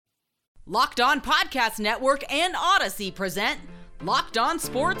Locked On Podcast Network and Odyssey present Locked On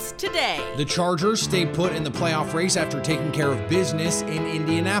Sports Today. The Chargers stay put in the playoff race after taking care of business in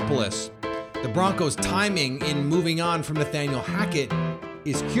Indianapolis. The Broncos' timing in moving on from Nathaniel Hackett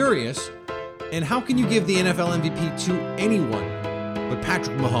is curious. And how can you give the NFL MVP to anyone but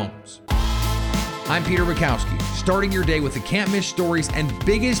Patrick Mahomes? I'm Peter Bukowski, starting your day with the can't-miss stories and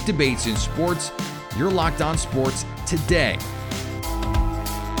biggest debates in sports. You're Locked On Sports Today.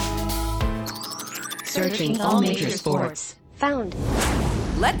 Searching all major sports. Found.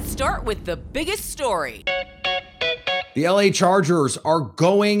 Let's start with the biggest story. The LA Chargers are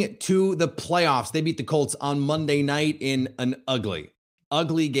going to the playoffs. They beat the Colts on Monday night in an ugly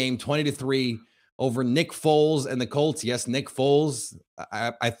game, 20-3 over Nick Foles and the Colts. Yes, Nick Foles,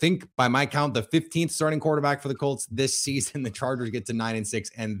 I think by my count, the 15th starting quarterback for the Colts this season. The Chargers get to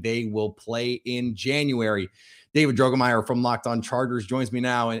 9-6 and they will play in January. David Drogemeyer from Locked On Chargers joins me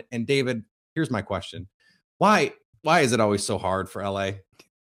now. And David, here's my question. Why is it always so hard for LA?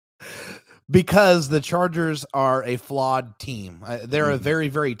 Because the Chargers are a flawed team. They're a very,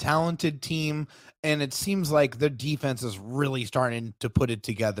 very talented team, and it seems like their defense is really starting to put it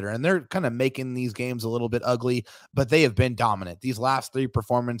together, and they're kind of making these games a little bit ugly, but they have been dominant. These last three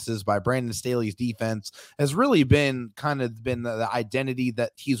performances by Brandon Staley's defense has really been the identity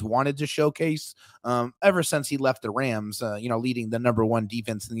that he's wanted to showcase ever since he left the Rams, leading the number one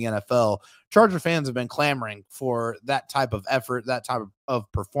defense in the NFL. Charger fans have been clamoring for that type of effort, that type of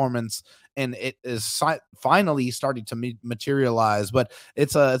performance, and it is finally starting to materialize. But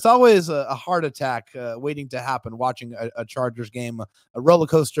it's always a heart attack waiting to happen watching a Chargers game, a roller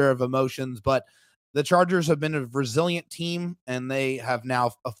coaster of emotions. But the Chargers have been a resilient team, and they have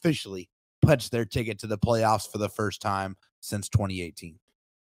now officially punched their ticket to the playoffs for the first time since 2018.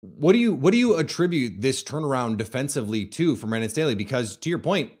 What do you attribute this turnaround defensively to from Brandon Staley? Because to your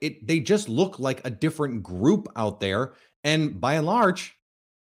point, they just look like a different group out there, and by and large,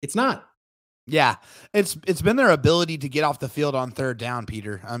 it's not. Yeah, it's been their ability to get off the field on third down,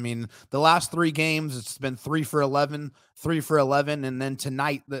 Peter. I mean, the last three games, it's been 3 for 11, and then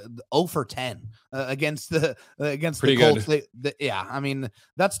tonight the 0 for 10 against the Colts. I mean,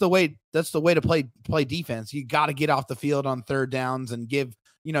 that's the way to play defense. You got to get off the field on third downs and give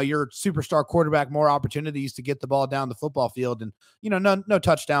your superstar quarterback more opportunities to get the ball down the football field. And, no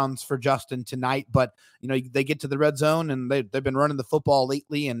touchdowns for Justin tonight, but, they get to the red zone and they've been running the football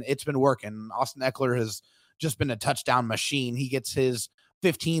lately and it's been working. Austin Eckler has just been a touchdown machine. He gets his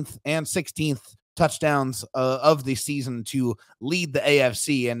 15th and 16th touchdowns of the season to lead the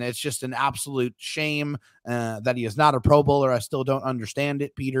AFC. And it's just an absolute shame that he is not a Pro Bowler. I still don't understand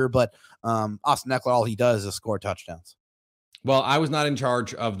it, Peter, but Austin Eckler, all he does is score touchdowns. Well, I was not in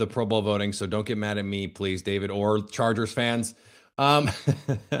charge of the Pro Bowl voting, so don't get mad at me, please, David, or Chargers fans.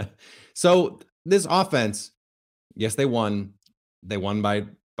 So this offense, yes, they won. They won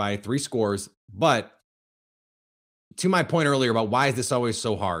by 3 scores. But to my point earlier about why is this always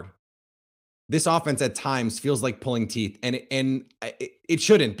so hard, this offense at times feels like pulling teeth, and it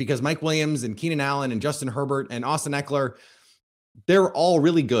shouldn't, because Mike Williams and Keenan Allen and Justin Herbert and Austin Eckler, they're all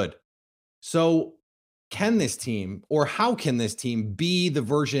really good. So can this team, or how can this team be the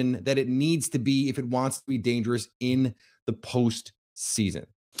version that it needs to be if it wants to be dangerous in the postseason?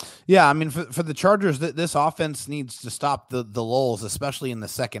 Yeah, I mean, for the Chargers, this offense needs to stop the lulls, especially in the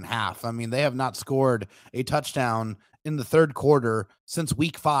second half. I mean, they have not scored a touchdown in the third quarter since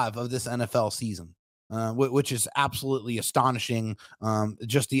week 5 of this NFL season, which is absolutely astonishing.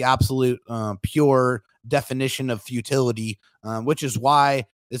 Just the absolute pure definition of futility, which is why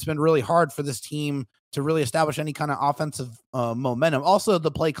it's been really hard for this team to really establish any kind of offensive momentum. Also, the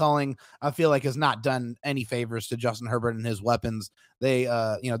play calling, I feel like, has not done any favors to Justin Herbert and his weapons. They,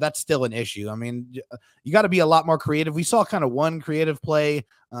 that's still an issue. I mean, you got to be a lot more creative. We saw kind of one creative play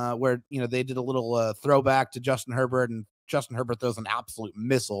where, they did a little throwback to Justin Herbert, and Justin Herbert throws an absolute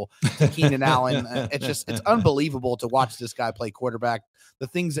missile to Keenan Allen. It's unbelievable to watch this guy play quarterback, the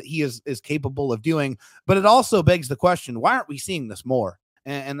things that he is capable of doing. But it also begs the question, why aren't we seeing this more?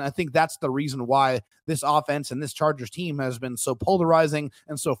 And I think that's the reason why this offense and this Chargers team has been so polarizing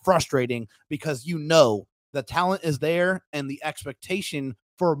and so frustrating, because the talent is there and the expectation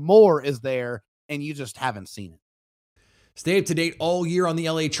for more is there, and you just haven't seen it. Stay up to date all year on the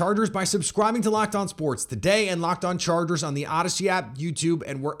LA Chargers by subscribing to Locked On Sports Today and Locked On Chargers on the Odyssey app, YouTube,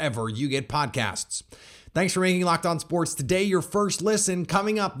 and wherever you get podcasts. Thanks for making Locked On Sports Today your first listen.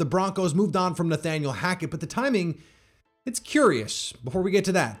 Coming up, the Broncos moved on from Nathaniel Hackett, but the timing, it's curious. Before we get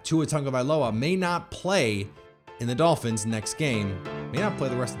to that, Tua Tagovailoa may not play in the Dolphins' next game, may not play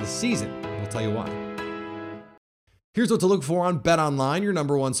the rest of the season. We'll tell you why. Here's what to look for on BetOnline, your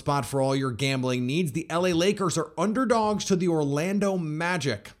number one spot for all your gambling needs. The LA Lakers are underdogs to the Orlando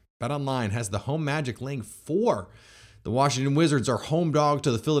Magic. BetOnline has the home Magic laying 4. The Washington Wizards are home dog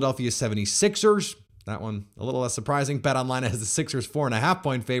to the Philadelphia 76ers. That one a little less surprising. BetOnline has the Sixers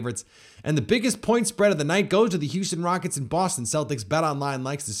 4.5-point favorites. And the biggest point spread of the night goes to the Houston Rockets and Boston Celtics. BetOnline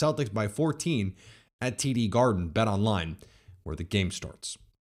likes the Celtics by 14 at TD Garden. BetOnline, where the game starts.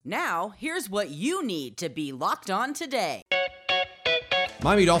 Now, here's what you need to be locked on today.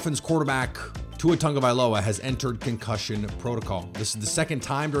 Miami Dolphins quarterback Tua Tagovailoa has entered concussion protocol. This is the second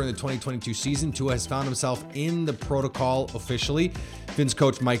time during the 2022 season Tua has found himself in the protocol officially. Fins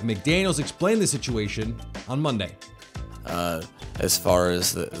coach Mike McDaniels explained the situation on Monday. As far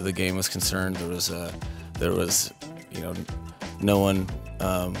as the game was concerned, there was no one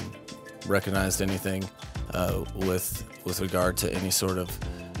recognized anything with regard to any sort of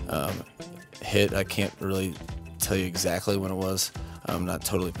hit. I can't really tell you exactly when it was. I'm not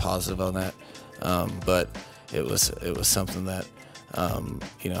totally positive on that, but it was something that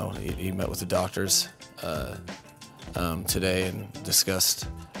he met with the doctors today and discussed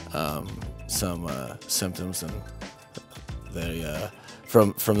some symptoms, and they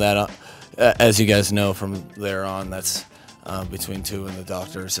from that as you guys know, from there on, that's between Tua and the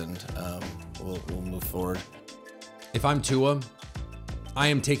doctors, and we'll move forward. If I'm Tua, I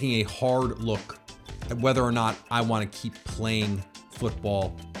am taking a hard look at whether or not I want to keep playing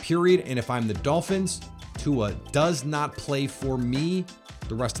football, period. And if I'm the Dolphins, Tua does not play for me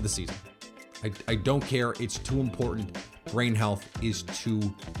the rest of the season. I don't care. It's too important. Brain health is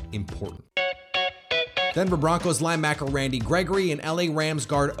too important. Denver Broncos linebacker Randy Gregory and LA Rams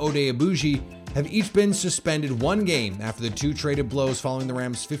guard Oday Aboushi have each been suspended one game after the two traded blows following the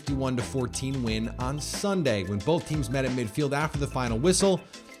Rams' 51-14 win on Sunday. When both teams met at midfield after the final whistle,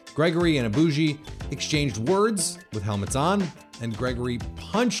 Gregory and Aboushi exchanged words with helmets on, and Gregory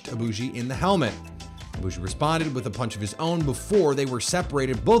punched Aboushi in the helmet. Aboushi responded with a punch of his own before they were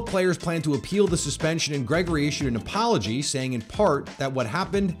separated. Both players plan to appeal the suspension, and Gregory issued an apology, saying in part that what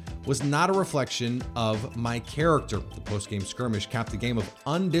happened was not a reflection of my character. The post-game skirmish capped a game of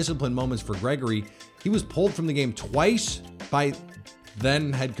undisciplined moments for Gregory. He was pulled from the game twice by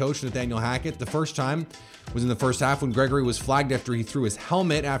then head coach Nathaniel Hackett. The first time was in the first half when Gregory was flagged after he threw his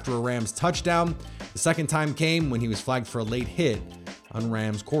helmet after a Rams touchdown. The second time came when he was flagged for a late hit on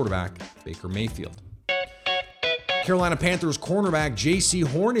Rams quarterback Baker Mayfield. Carolina Panthers cornerback J.C.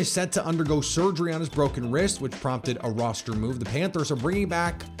 Horn is set to undergo surgery on his broken wrist, which prompted a roster move. The Panthers are bringing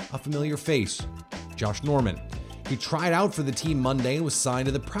back a familiar face, Josh Norman. He tried out for the team Monday and was signed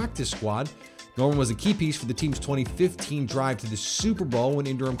to the practice squad. Norman was a key piece for the team's 2015 drive to the Super Bowl when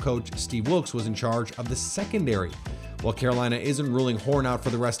interim coach Steve Wilks was in charge of the secondary. While Carolina isn't ruling Horn out for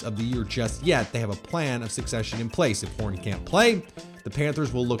the rest of the year just yet, they have a plan of succession in place. If Horn can't play, the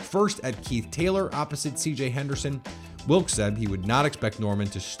Panthers will look first at Keith Taylor opposite C.J. Henderson. Wilks said he would not expect Norman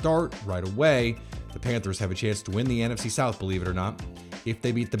to start right away. The Panthers have a chance to win the NFC South, believe it or not, if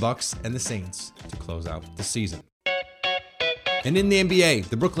they beat the Bucs and the Saints to close out the season. And in the NBA,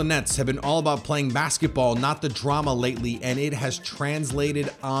 the Brooklyn Nets have been all about playing basketball, not the drama lately, and it has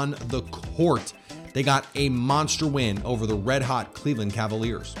translated on the court. They got a monster win over the red-hot Cleveland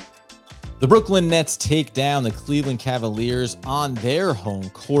Cavaliers. The Brooklyn Nets take down the Cleveland Cavaliers on their home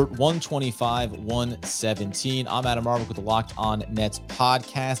court, 125-117. I'm Adam Marvick with the Locked On Nets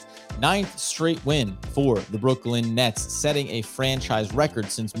podcast. 9th straight win for the Brooklyn Nets, setting a franchise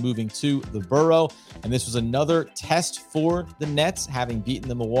record since moving to the borough. And this was another test for the Nets, having beaten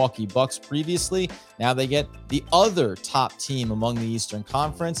the Milwaukee Bucks previously. Now they get the other top team among the Eastern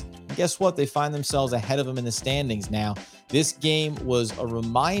Conference. And guess what? They find themselves ahead of them in the standings now. This game was a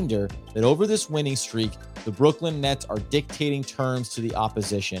reminder that over this winning streak, the Brooklyn Nets are dictating terms to the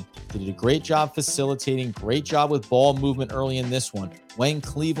opposition. They did a great job facilitating, great job with ball movement early in this one. When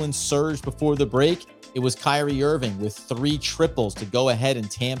Cleveland surged before the break, it was Kyrie Irving with 3 triples to go ahead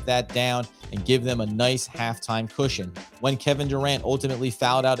and tamp that down and give them a nice halftime cushion. When Kevin Durant ultimately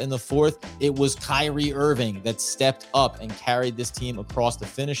fouled out in the fourth, it was Kyrie Irving that stepped up and carried this team across the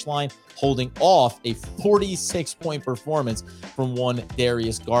finish line, holding off a 46-point performance from one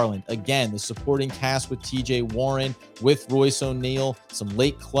Darius Garland. Again, the supporting cast with TJ Warren, with Royce O'Neal, some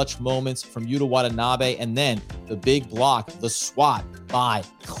late clutch moments from Yuta Watanabe, and then the big block, the swat by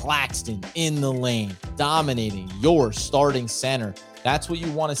Claxton in the lane, dominating your starting center. That's what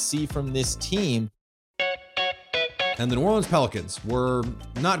you want to see from this team. And the New Orleans Pelicans were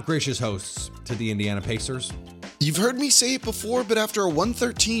not gracious hosts to the Indiana Pacers. You've heard me say it before, but after a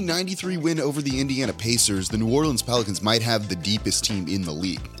 113-93 win over the Indiana Pacers, the New Orleans Pelicans might have the deepest team in the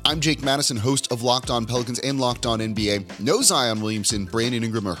league. I'm Jake Madison, host of Locked On Pelicans and Locked On NBA. No Zion Williamson, Brandon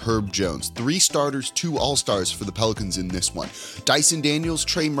Ingram, or Herb Jones. 3 starters, 2 all-stars for the Pelicans in this one. Dyson Daniels,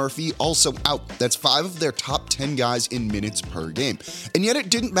 Trey Murphy, also out. That's 5 of their top 10 guys in minutes per game. And yet it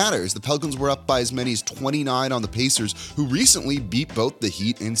didn't matter, as the Pelicans were up by as many as 29 on the Pacers, who recently beat both the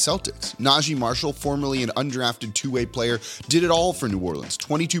Heat and Celtics. Najee Marshall, formerly an undrafted two-way player, did it all for New Orleans.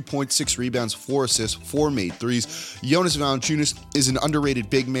 22 points, 6 rebounds, 4 assists, 4 made threes. Jonas Valanciunas is an underrated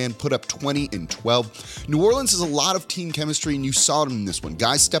big man, put up 20 and 12. New Orleans has a lot of team chemistry, and you saw them in this one.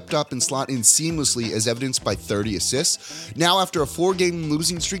 Guys stepped up and slot in seamlessly, as evidenced by 30 assists. Now, after a 4-game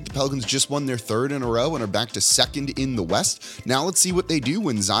losing streak, the Pelicans just won their 3rd in a row and are back to 2nd in the West. Now let's see what they do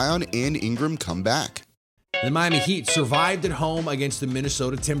when Zion and Ingram come back. The Miami Heat survived at home against the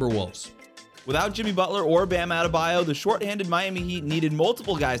Minnesota Timberwolves. Without Jimmy Butler or Bam Adebayo, the shorthanded Miami Heat needed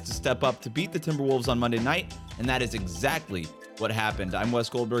multiple guys to step up to beat the Timberwolves on Monday night, and that is exactly what happened. I'm Wes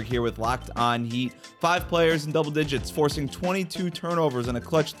Goldberg here with Locked On Heat. 5 players in double digits, forcing 22 turnovers and a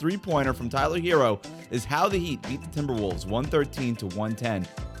clutch 3-pointer from Tyler Hero is how the Heat beat the Timberwolves 113-110.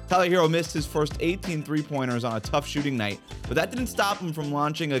 Tyler Hero missed his first 18 3-pointers on a tough shooting night, but that didn't stop him from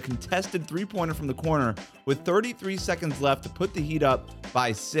launching a contested 3-pointer from the corner with 33 seconds left to put the Heat up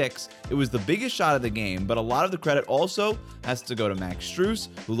by 6. It was the biggest shot of the game, but a lot of the credit also has to go to Max Strus,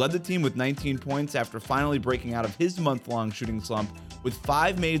 who led the team with 19 points after finally breaking out of his month-long shooting slump with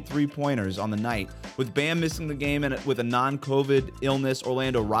 5 made 3-pointers on the night. With Bam missing the game and with a non-COVID illness,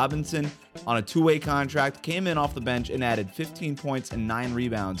 Orlando Robinson, on a 2-way contract, came in off the bench and added 15 points and 9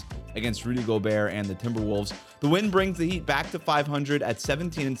 rebounds against Rudy Gobert and the Timberwolves. The win brings the Heat back to 500 at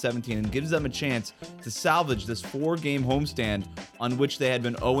 17-17 and gives them a chance to salvage this 4-game homestand on which they had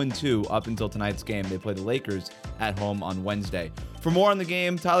been 0-2 up until tonight's game. They play the Lakers at home on Wednesday. For more on the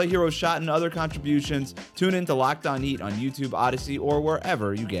game, Tyler Hero's shot, and other contributions, tune in to Locked On Heat on YouTube, Odyssey, or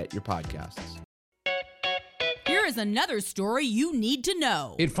wherever you get your podcasts. Here is another story you need to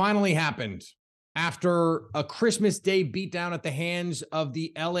know. It finally happened. After a Christmas Day beatdown at the hands of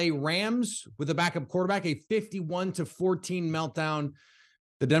the LA Rams with a backup quarterback, a 51-14 meltdown,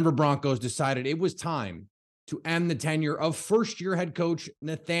 the Denver Broncos decided it was time to end the tenure of first-year head coach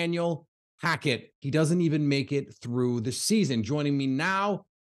Nathaniel Hackett. He doesn't even make it through the season. Joining me now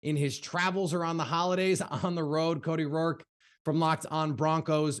in his travels around the holidays on the road, Cody Rourke from Locked On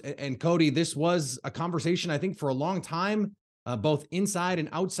Broncos. And Cody, this was a conversation, I think, for a long time, both inside and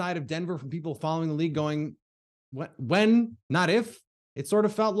outside of Denver, from people following the league going, when, not if. It sort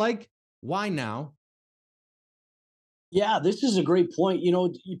of felt like, why now? Yeah, this is a great point. You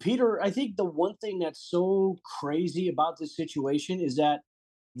know, Peter, I think the one thing that's so crazy about this situation is that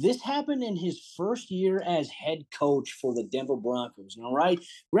this happened in his first year as head coach for the Denver Broncos. All right.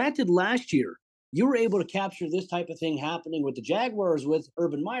 Granted, last year, you were able to capture this type of thing happening with the Jaguars with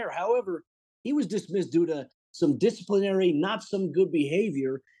Urban Meyer. However, he was dismissed due to some disciplinary, not some good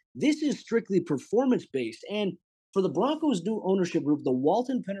behavior. This is strictly performance-based. And for the Broncos' new ownership group, the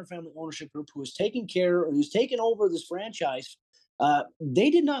Walton Penner family ownership group, who's taken over this franchise, they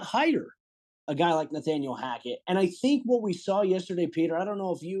did not hire a guy like Nathaniel Hackett. And I think what we saw yesterday, Peter, I don't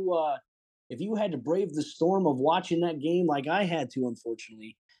know if you had to brave the storm of watching that game like I had to,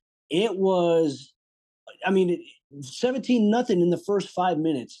 unfortunately. It was, 17-0 in the first 5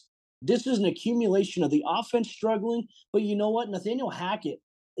 minutes. This is an accumulation of the offense struggling, but you know what? Nathaniel Hackett,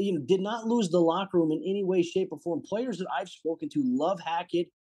 did not lose the locker room in any way, shape, or form. Players that I've spoken to love Hackett.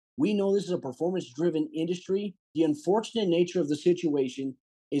 We know this is a performance-driven industry. The unfortunate nature of the situation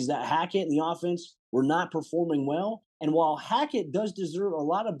is that Hackett and the offense were not performing well. And while Hackett does deserve a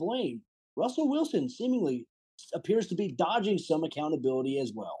lot of blame, Russell Wilson seemingly appears to be dodging some accountability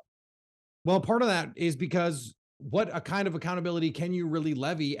as well. Well, part of that is because what a kind of accountability can you really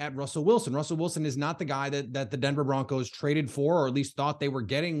levy at Russell Wilson? Russell Wilson is not the guy that the Denver Broncos traded for, or at least thought they were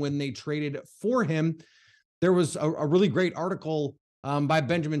getting when they traded for him. There was a really great article by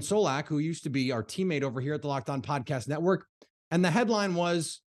Benjamin Solak, who used to be our teammate over here at the Locked On Podcast Network. And the headline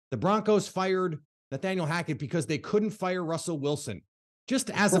was, the Broncos fired Nathaniel Hackett because they couldn't fire Russell Wilson.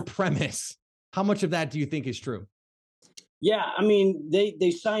 Just as a premise, how much of that do you think is true? Yeah, I mean, they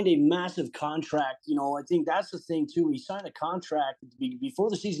signed a massive contract. I think that's the thing, too. He signed a contract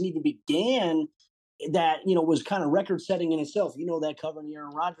before the season even began that, was kind of record-setting in itself. That covering the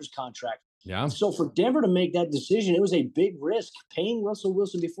Aaron Rodgers contract. Yeah. So for Denver to make that decision, it was a big risk, paying Russell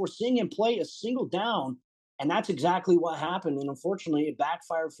Wilson before seeing him play a single down. And that's exactly what happened. And unfortunately, it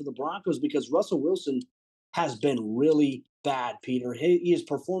backfired for the Broncos because Russell Wilson has been really bad, Peter. He is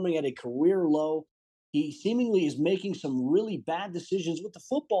performing at a career low. He seemingly is making some really bad decisions with the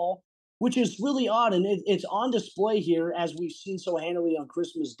football. which is really odd. And it's on display here, as we've seen so handily on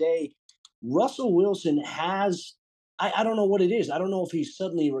Christmas Day. Russell Wilson has, I don't know what it is. I don't know if he's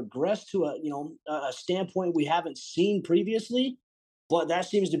suddenly regressed to a standpoint we haven't seen previously, but that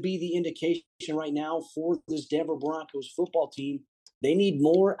seems to be the indication right now for this Denver Broncos football team. They need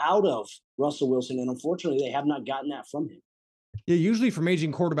more out of Russell Wilson, and unfortunately, they have not gotten that from him. Yeah, usually from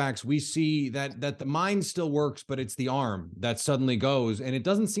aging quarterbacks, we see that the mind still works, but it's the arm that suddenly goes. And it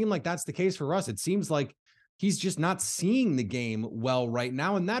doesn't seem like that's the case for Russ. It seems like he's just not seeing the game well right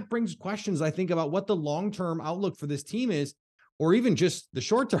now. And that brings questions, I think, about what the long-term outlook for this team is, or even just the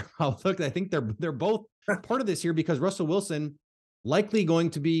short-term outlook. I think they're both part of this here, because Russell Wilson likely going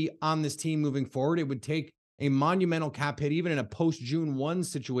to be on this team moving forward. It would take a monumental cap hit, even in a post-June 1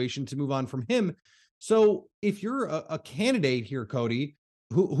 situation, to move on from him. So if you're a candidate here, Cody,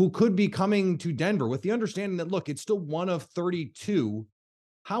 who could be coming to Denver with the understanding that, look, it's still one of 32,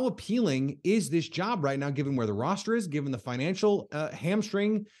 how appealing is this job right now, given where the roster is, given the financial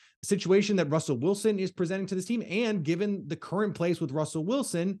hamstring situation that Russell Wilson is presenting to this team, and given the current place with Russell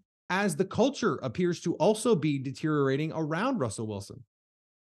Wilson, as the culture appears to also be deteriorating around Russell Wilson?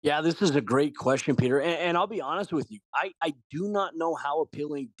 Yeah, this is a great question, Peter. And I'll be honest with you. I do not know how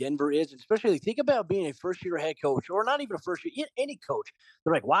appealing Denver is, especially think about being a first-year head coach, or not even a first-year, any coach.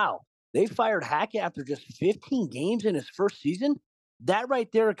 They're like, wow, they fired Hackett after just 15 games in his first season. That right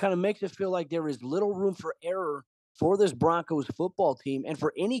there kind of makes it feel like there is little room for error for this Broncos football team. And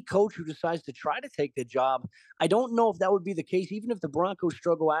for any coach who decides to try to take the job, I don't know if that would be the case, even if the Broncos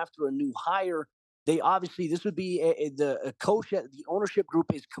struggle after a new hire. They obviously, this would be a coach that the ownership group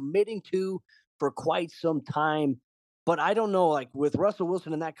is committing to for quite some time. But I don't know, like with Russell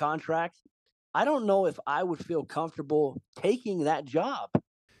Wilson in that contract, I don't know if I would feel comfortable taking that job.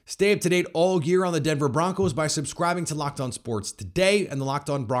 Stay up to date all year on the Denver Broncos by subscribing to Locked On Sports Today and the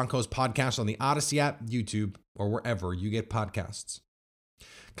Locked On Broncos podcast on the Odyssey app, YouTube, or wherever you get podcasts.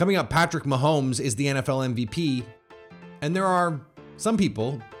 Coming up, Patrick Mahomes is the NFL MVP, and there are some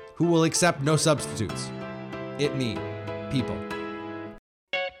people who will accept no substitutes. Me, people.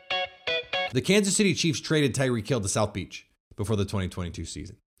 The Kansas City Chiefs traded Tyreek Hill to South Beach before the 2022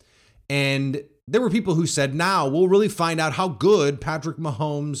 season. And there were people who said, now we'll really find out how good Patrick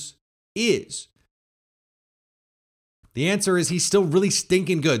Mahomes is. The answer is he's still really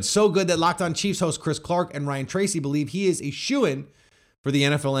stinking good. So good that Locked On Chiefs host Chris Clark and Ryan Tracy believe he is a shoo-in for the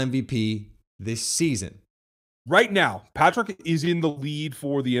NFL MVP this season. Right now, Patrick is in the lead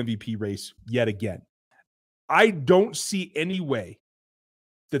for the MVP race yet again. I don't see any way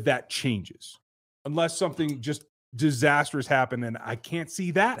that changes unless something just disastrous happen, and I can't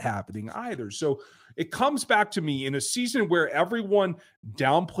see that happening either. So it comes back to me in a season where everyone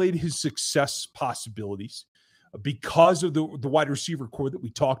downplayed his success possibilities because of the wide receiver core that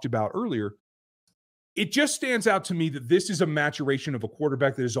we talked about earlier. It just stands out to me that this is a maturation of a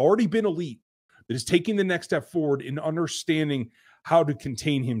quarterback that has already been elite, that is taking the next step forward in understanding how to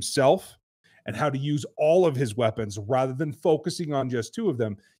contain himself and how to use all of his weapons rather than focusing on just two of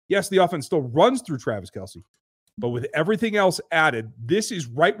them. Yes, the offense still runs through Travis Kelce, but with everything else added, this is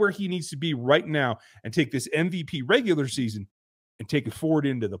right where he needs to be right now and take this MVP regular season and take it forward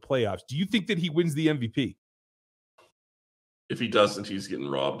into the playoffs. Do you think that he wins the MVP? If he doesn't, he's getting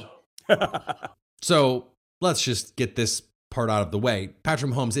robbed. So let's just get this part out of the way.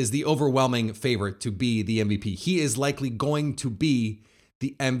 Patrick Mahomes is the overwhelming favorite to be the MVP. He is likely going to be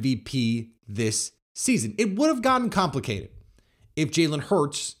the MVP this season. It would have gotten complicated if Jalen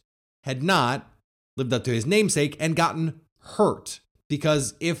Hurts had not lived up to his namesake and gotten hurt.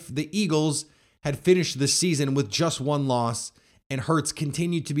 Because if the Eagles had finished the season with just one loss and Hurts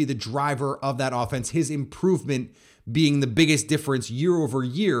continued to be the driver of that offense, his improvement being the biggest difference year over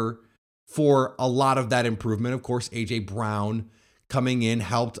year for a lot of that improvement. Of course, A.J. Brown coming in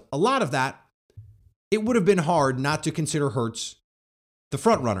helped a lot of that. It would have been hard not to consider Hurts the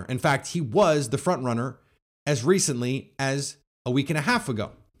front runner. In fact, he was the front runner as recently as a week and a half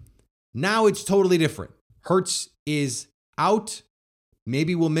ago. Now it's totally different. Hurts is out.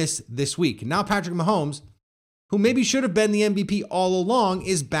 Maybe we'll miss this week. Now Patrick Mahomes, who maybe should have been the MVP all along,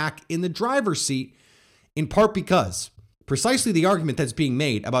 is back in the driver's seat, in part because precisely the argument that's being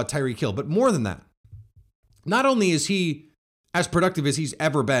made about Tyreek Hill, but more than that, not only is he as productive as he's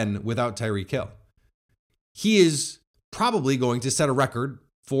ever been without Tyreek Hill, he is probably going to set a record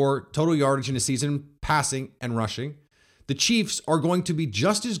for total yardage in a season, passing and rushing. The Chiefs are going to be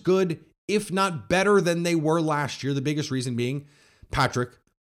just as good, if not better than they were last year. The biggest reason being Patrick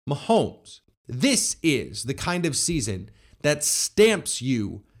Mahomes. This is the kind of season that stamps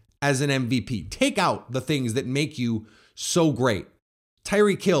you as an MVP. Take out the things that make you so great.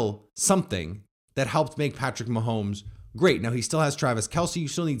 Tyreek Hill something that helped make Patrick Mahomes great. Now, he still has Travis Kelce. You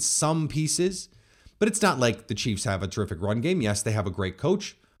still need some pieces, but it's not like the Chiefs have a terrific run game. Yes, they have a great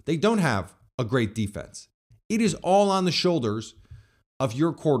coach. They don't have a great defense. It is all on the shoulders of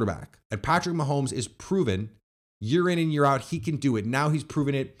your quarterback. And Patrick Mahomes is proven year in and year out he can do it. Now he's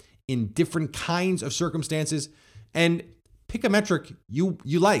proven it in different kinds of circumstances. And pick a metric you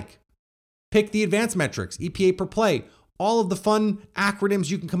like. Pick the advanced metrics, EPA per play, all of the fun acronyms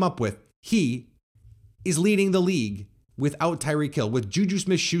you can come up with. He is leading the league without Tyreek Hill, with Juju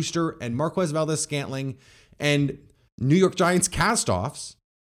Smith-Schuster and Marquez Valdes-Scantling and New York Giants castoffs.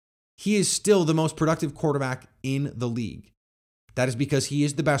 He is still the most productive quarterback in the league. That is because he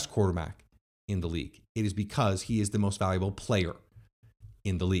is the best quarterback in the league. It is because he is the most valuable player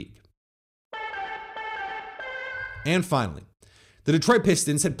in the league. And finally, the Detroit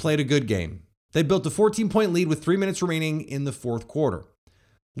Pistons had played a good game. They built a 14-point lead with 3 minutes remaining in the fourth quarter.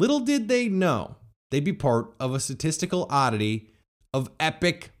 Little did they know they'd be part of a statistical oddity of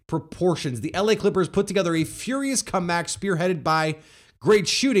epic proportions. The LA Clippers put together a furious comeback spearheaded by great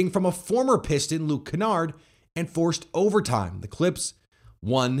shooting from a former Piston, Luke Kennard, and forced overtime. The Clips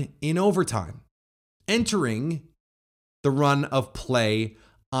won in overtime. Entering the run of play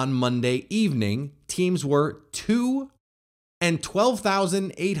on Monday evening, teams were 2 and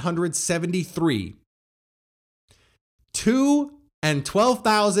 12,873. 2 and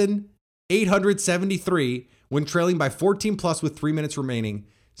 12,873 when trailing by 14 plus with 3 minutes remaining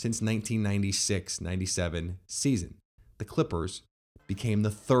since 1996-97 season. The Clippers became the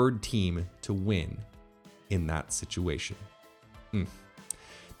third team to win in that situation.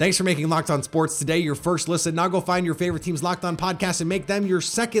 Thanks for making Locked On Sports today your first listen. Now go find your favorite team's Locked On podcast and make them your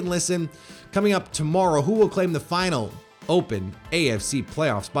second listen. Coming up tomorrow, who will claim the final open AFC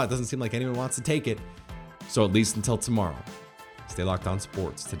playoff spot? Doesn't seem like anyone wants to take it. So at least until tomorrow, stay locked on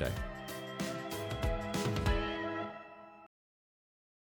sports today.